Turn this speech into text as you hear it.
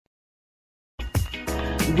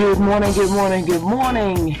Good morning, good morning, good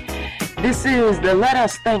morning. This is the Let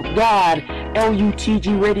Us Thank God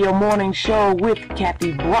LUTG Radio Morning Show with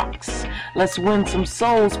Kathy Brocks. Let's win some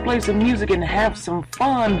souls, play some music, and have some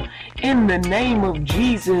fun in the name of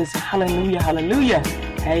Jesus. Hallelujah, hallelujah.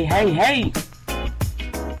 Hey, hey, hey.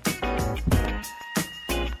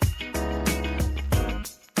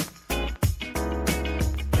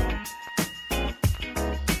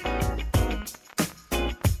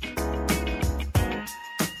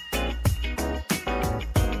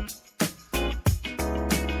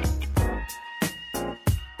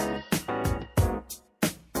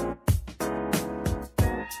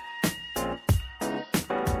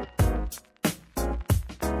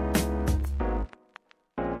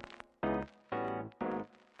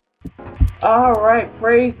 All right,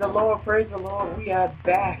 praise the Lord, praise the Lord. We are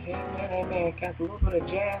back. Amen, amen. Got a little bit of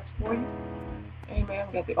jazz for you. Amen.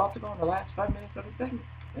 We got the altar on the last 5 minutes of the segment.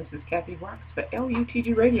 This is Kathy Brocks for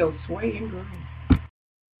LUTG Radio, Sway and Groove.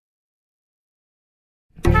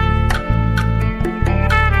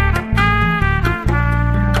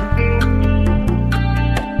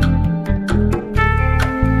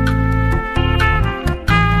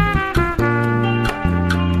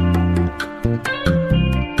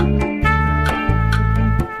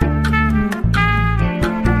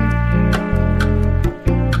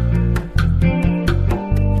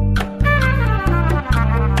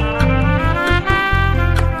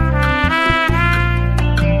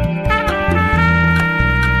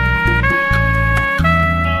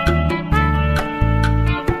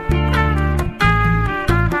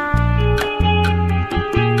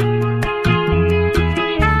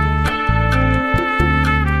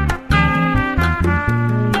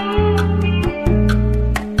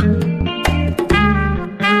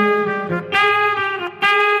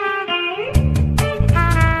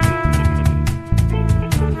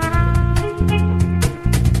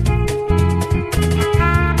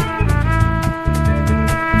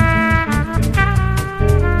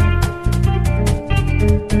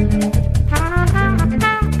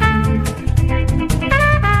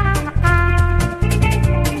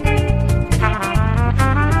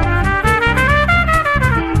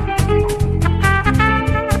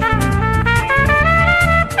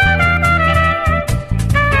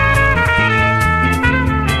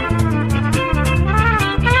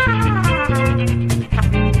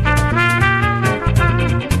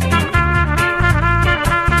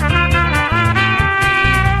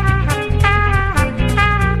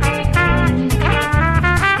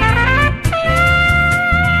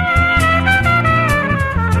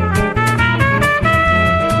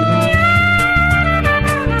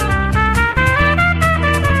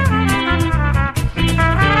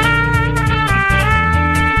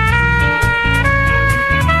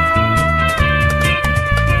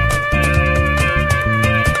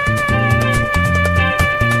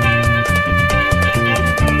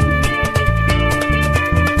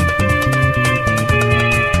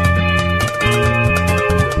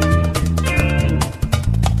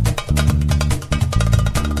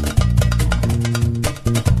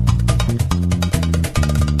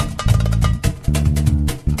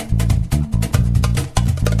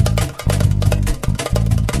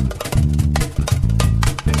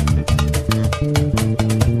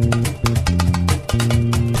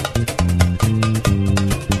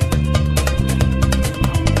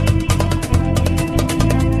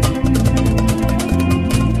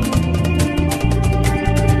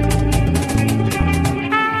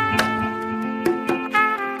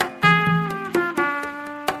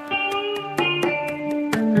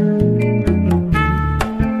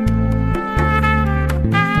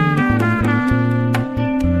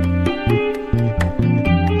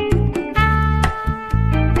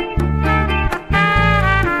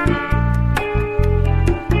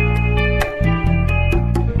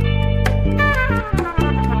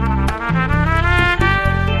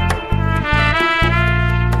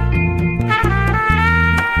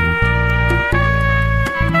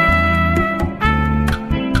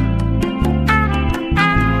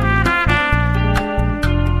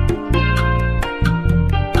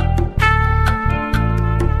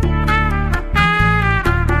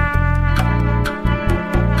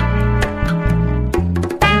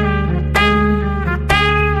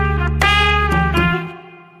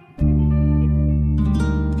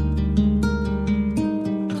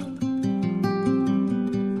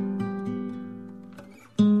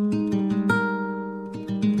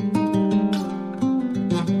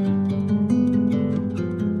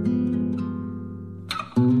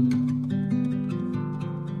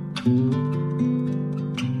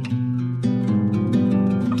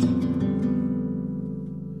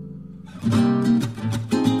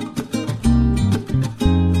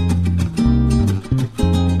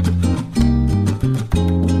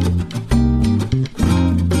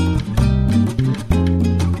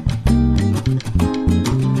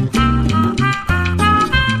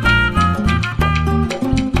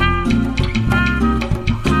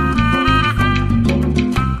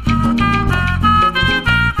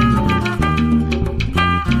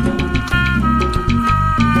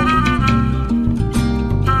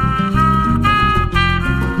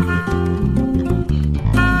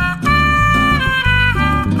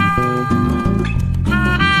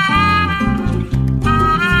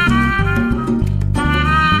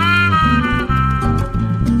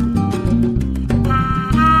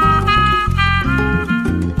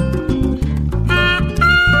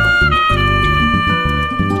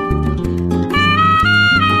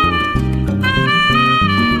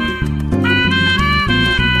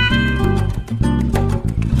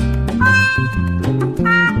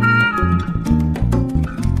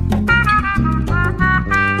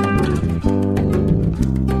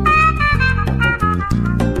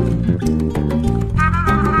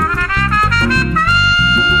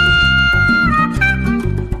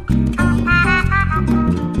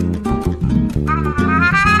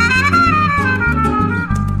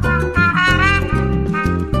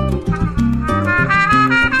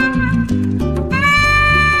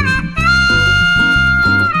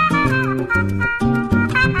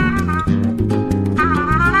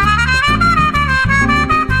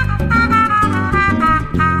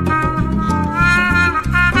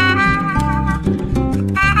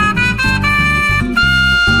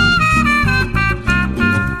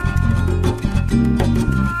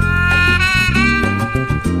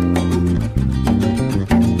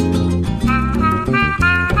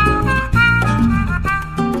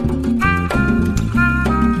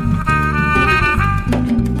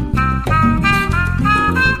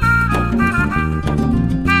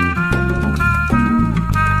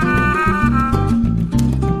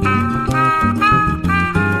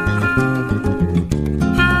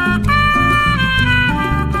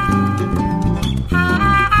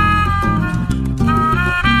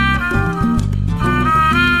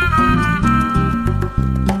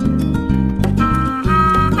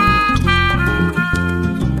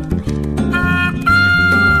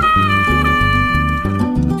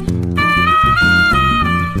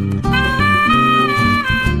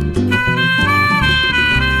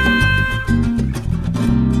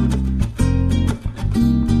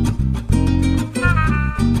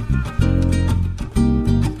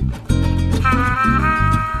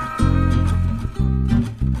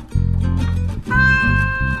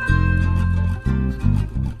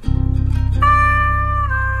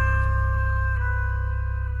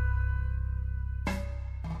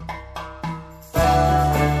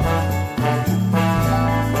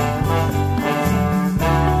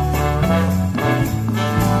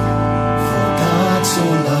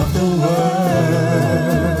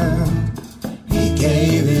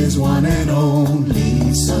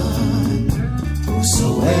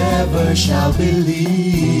 whosoever shall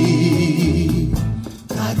believe,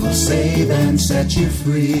 God will save and set you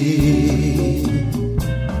free.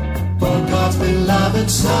 For God's beloved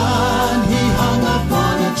Son, He hung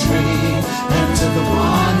upon a tree and took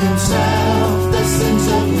upon Himself the sins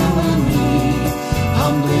of you and me,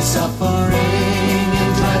 humbly suffering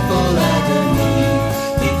in dreadful agony.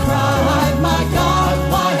 He cried, my God,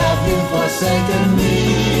 why have you forsaken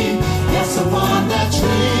me? Yes, upon that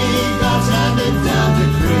tree, God's handed down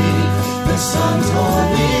decree, the Son's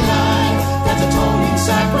holy life, that's atoning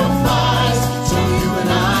sacrifice, so you and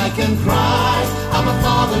I can cry, Abba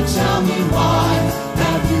Father, tell me why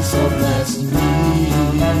have you so blessed me?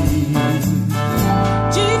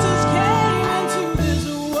 Jesus came into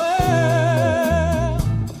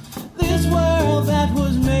this world that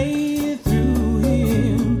was made through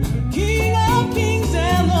Him. King of kings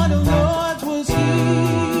and Lord of lords was He.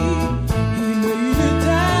 He laid it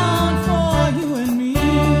down for you and me.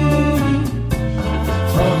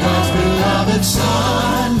 For God's beloved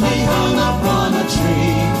Son, He hung upon a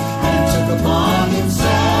tree and took upon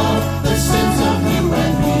Himself the sins of you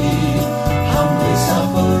and me, humbly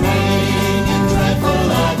suffering in dreadful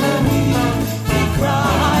agony. He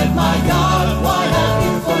cried, my God, why have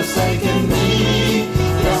you forsaken me?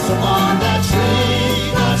 Yes, upon that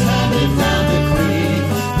tree, God's handed down decree,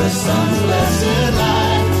 the Son's blessed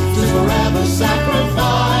life to forever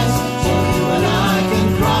sacrifice, so you and I can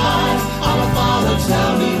cry, our Father,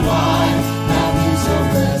 tell me why have you so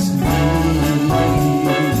blessed me?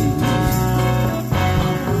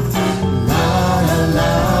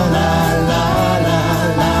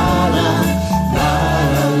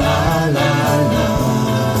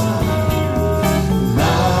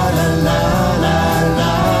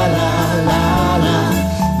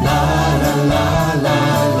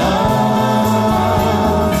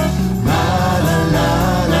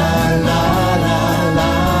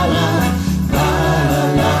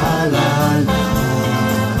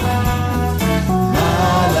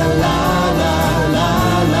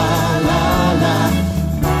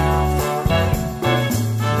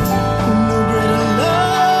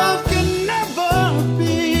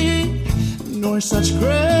 Such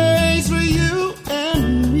grace for you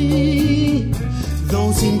and me,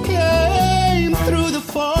 those He came through the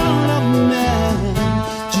fall of man.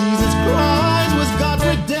 Jesus Christ was God's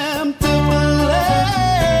redemptive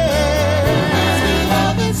lamb. His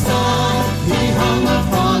beloved Son, He hung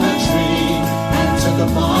upon a tree and took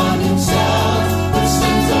upon Himself the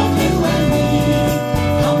sins of you and me,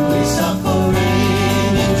 humbly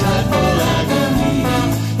suffering in dreadful agony.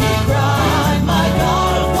 He cried, my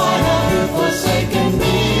God, why have you forsaken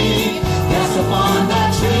me? Yes, upon that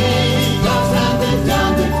tree, God's handed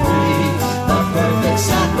down decree, the perfect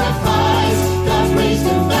sacrifice, God raised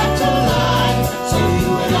Him back to life, so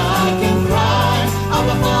you and I can cry,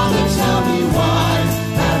 our Father, tell me why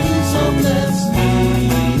have you so blessed me?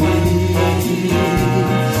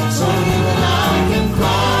 So you and I can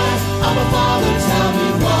cry, our Father, tell me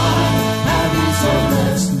why have you so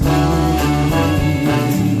blessed me?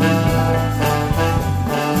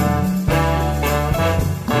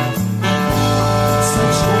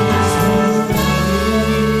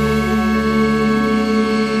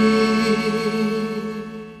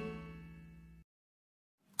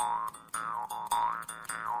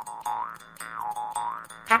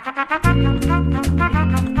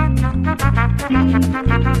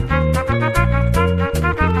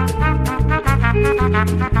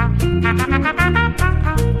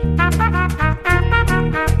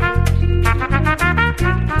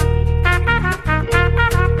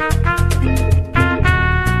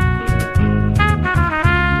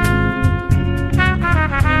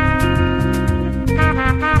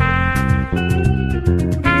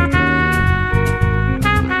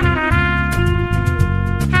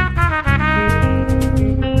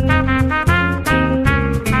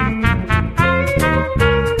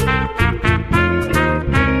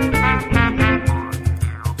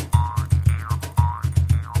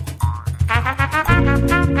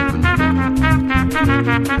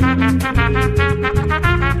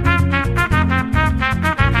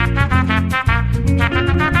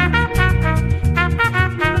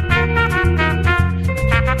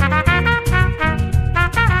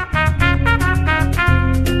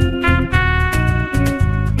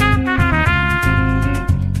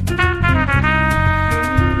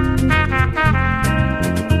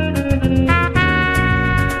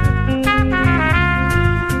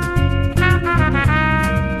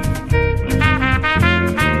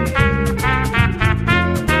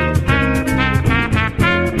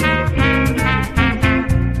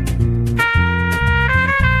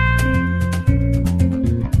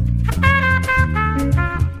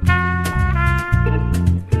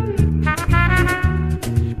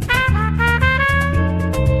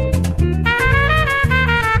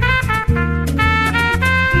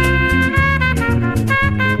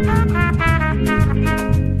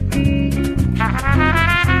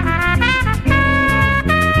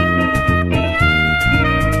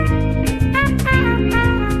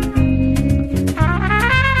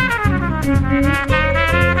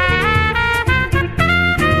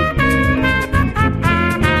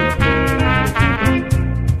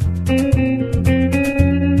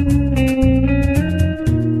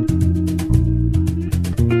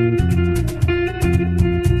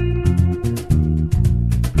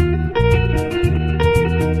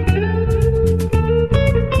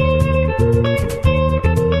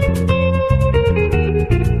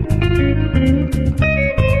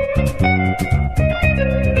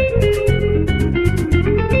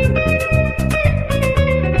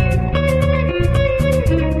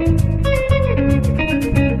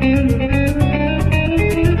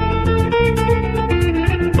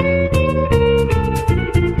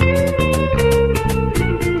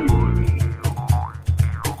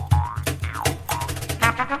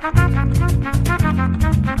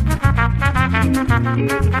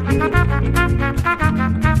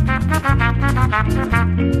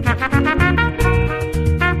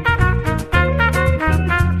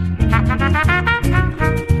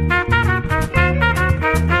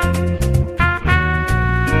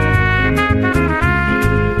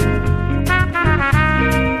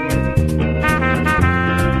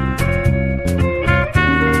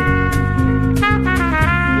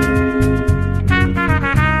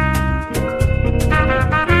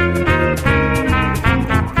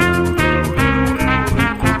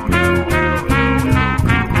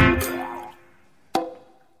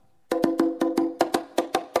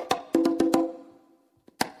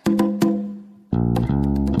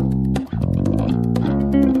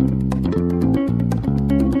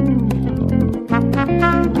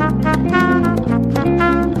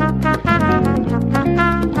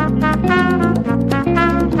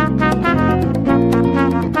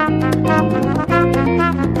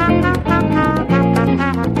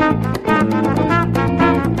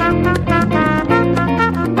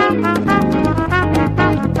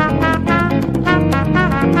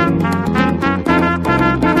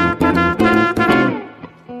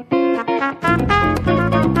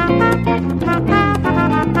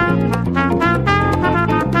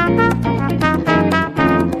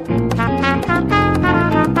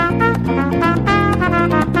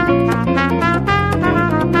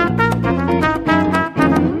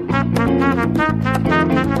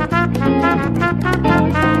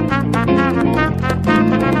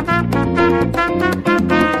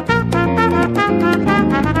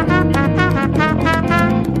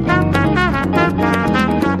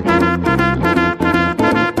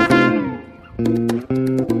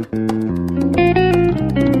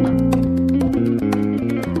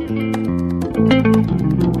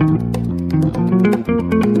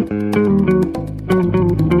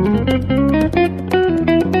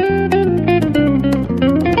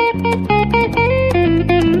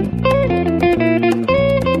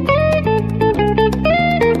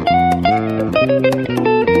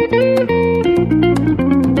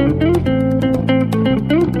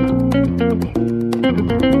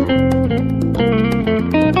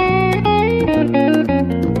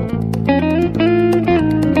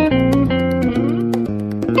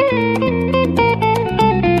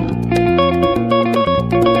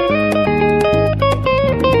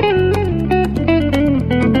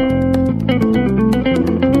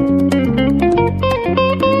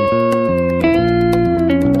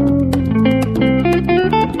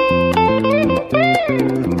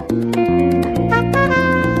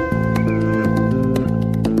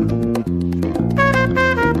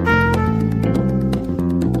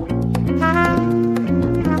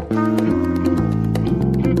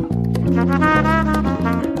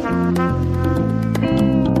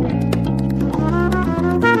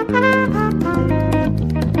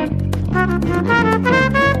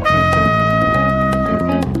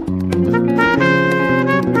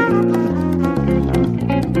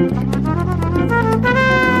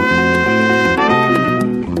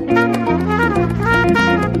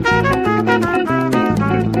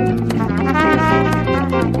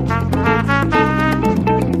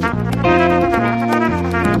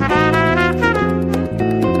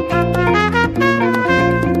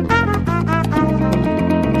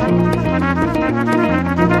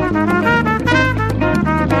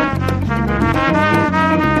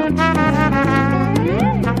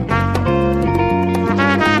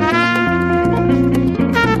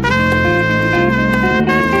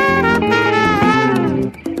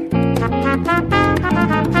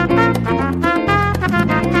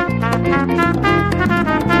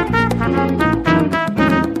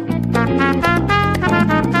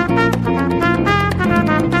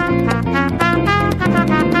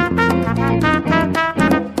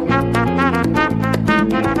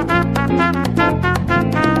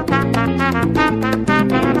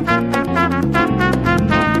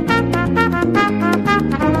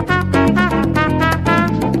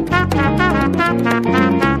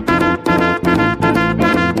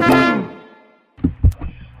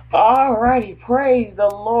 Alrighty, praise the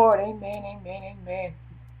Lord. Amen, amen, amen.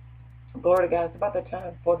 Glory to God. It's about the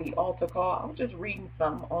time for the altar call. I was just reading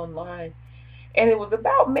something online, and it was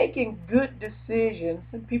about making good decisions,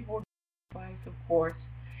 and people were giving advice, of course.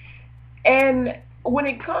 And when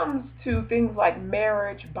it comes to things like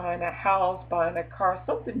marriage, buying a house, buying a car,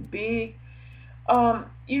 something big,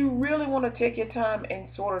 you really want to take your time and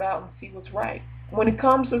sort it out and see what's right. When it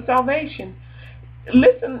comes to salvation,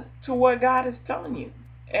 listen to what God is telling you.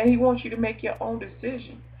 And he wants you to make your own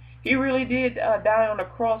decision. He really did die on the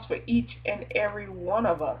cross for each and every one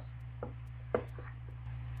of us.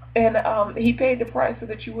 And he paid the price so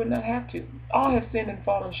that you would not have to. All have sinned and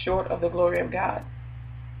fallen short of the glory of God.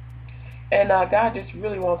 And God just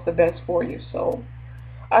really wants the best for you. So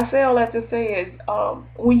I say all that to say is,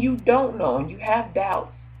 when you don't know and you have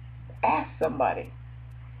doubts, ask somebody.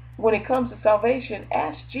 When it comes to salvation,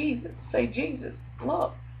 ask Jesus. Say, Jesus,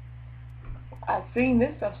 look, I've seen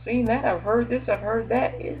this, I've seen that, I've heard this, I've heard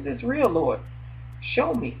that. Is this real, Lord?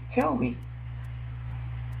 Show me, tell me.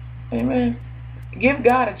 Amen. Give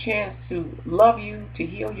God a chance to love you, to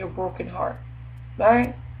heal your broken heart. All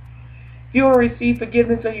right? If you want to receive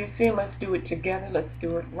forgiveness of your sin, let's do it together. Let's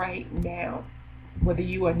do it right now. Whether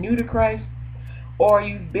you are new to Christ or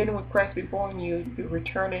you've been with Christ before and you're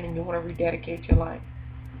returning and you want to rededicate your life,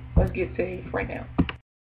 let's get saved right now.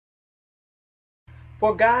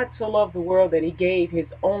 For God so loved the world that he gave his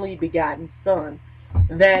only begotten Son,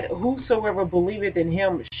 that whosoever believeth in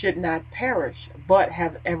him should not perish, but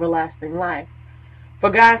have everlasting life. For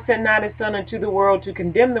God sent not his Son into the world to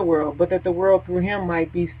condemn the world, but that the world through him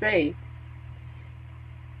might be saved.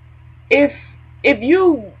 If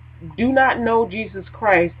you do not know Jesus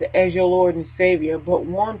Christ as your Lord and Savior, but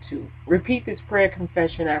want to, repeat this prayer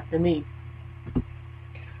confession after me.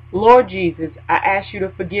 Lord Jesus, I ask you to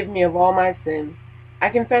forgive me of all my sins. I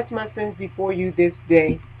confess my sins before you this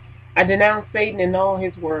day. I denounce Satan and all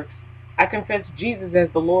his works. I confess Jesus as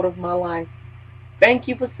the Lord of my life. Thank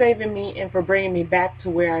you for saving me and for bringing me back to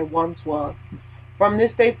where I once was. From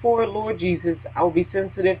this day forward, Lord Jesus, I will be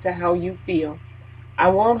sensitive to how you feel. I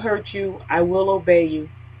won't hurt you. I will obey you.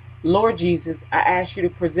 Lord Jesus, I ask you to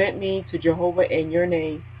present me to Jehovah in your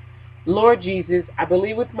name. Lord Jesus, I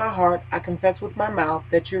believe with my heart, I confess with my mouth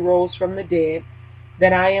that you rose from the dead,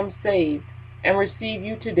 that I am saved, and receive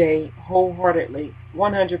you today wholeheartedly,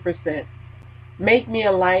 100%. Make me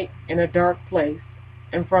a light in a dark place,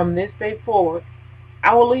 and from this day forward,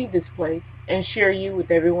 I will leave this place and share you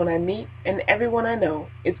with everyone I meet and everyone I know.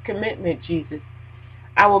 It's commitment, Jesus.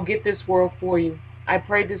 I will get this world for you. I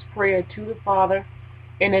pray this prayer to the Father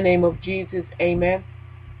in the name of Jesus. Amen.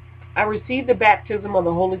 I receive the baptism of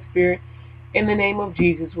the Holy Spirit in the name of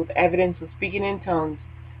Jesus with evidence of speaking in tongues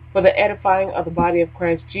for the edifying of the body of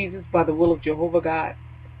Christ Jesus by the will of Jehovah God.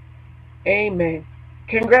 Amen.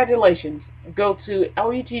 Congratulations. Go to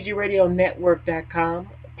lutgradionetwork.com,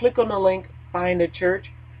 click on the link, find a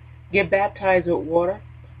church, get baptized with water,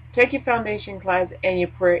 take your foundation class and your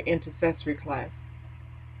prayer intercessory class.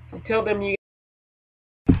 Tell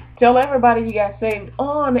everybody you got saved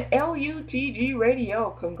on LUTG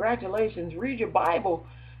Radio. Congratulations. Read your Bible.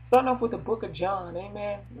 Start off with the book of John.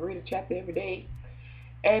 Amen. Read a chapter every day.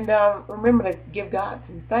 And remember to give God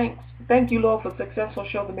some thanks. Thank you, Lord, for successful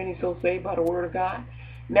show the many souls saved by the word of God.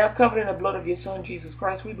 Now covered in the blood of your Son, Jesus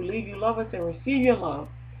Christ, we believe you love us and receive your love.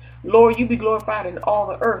 Lord, you be glorified in all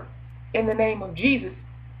the earth. In the name of Jesus.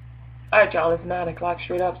 All right, y'all, it's 9 o'clock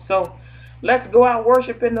straight up. So let's go out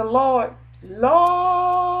worshiping the Lord.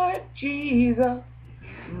 Lord Jesus,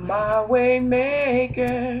 my way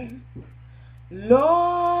maker.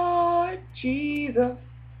 Lord Jesus,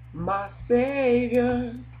 my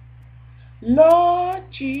Savior. Lord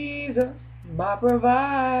Jesus, my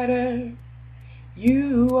provider.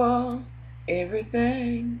 You are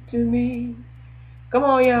everything to me. Come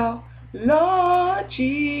on, y'all. Lord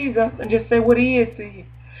Jesus, and just say what he is to you.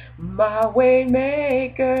 My way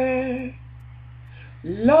maker.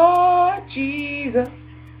 Lord Jesus,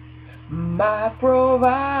 my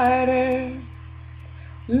provider.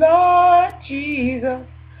 Lord Jesus,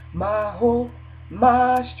 my hope,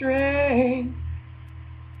 my strength.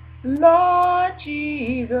 Lord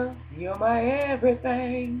Jesus, you're my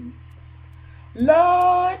everything.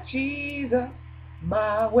 Lord Jesus,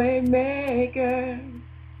 my way maker.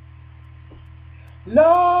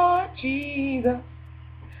 Lord Jesus,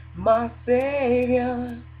 my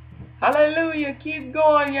Savior. Hallelujah. Keep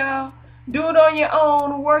going, y'all. Do it on your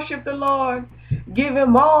own. Worship the Lord. Give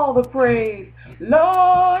him all the praise.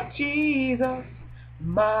 Lord Jesus,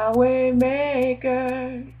 my way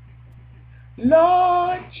maker.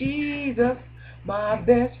 Lord Jesus, my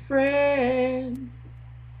best friend.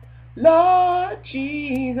 Lord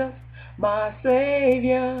Jesus, my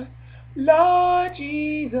Savior. Lord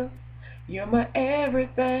Jesus, you're my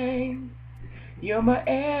everything. You're my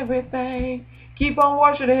everything. Keep on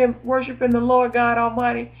worshiping the Lord God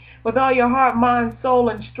Almighty with all your heart, mind, soul,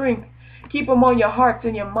 and strength. Keep them on your hearts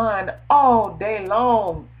and your mind all day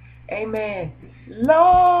long. Amen.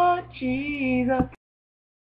 Lord Jesus.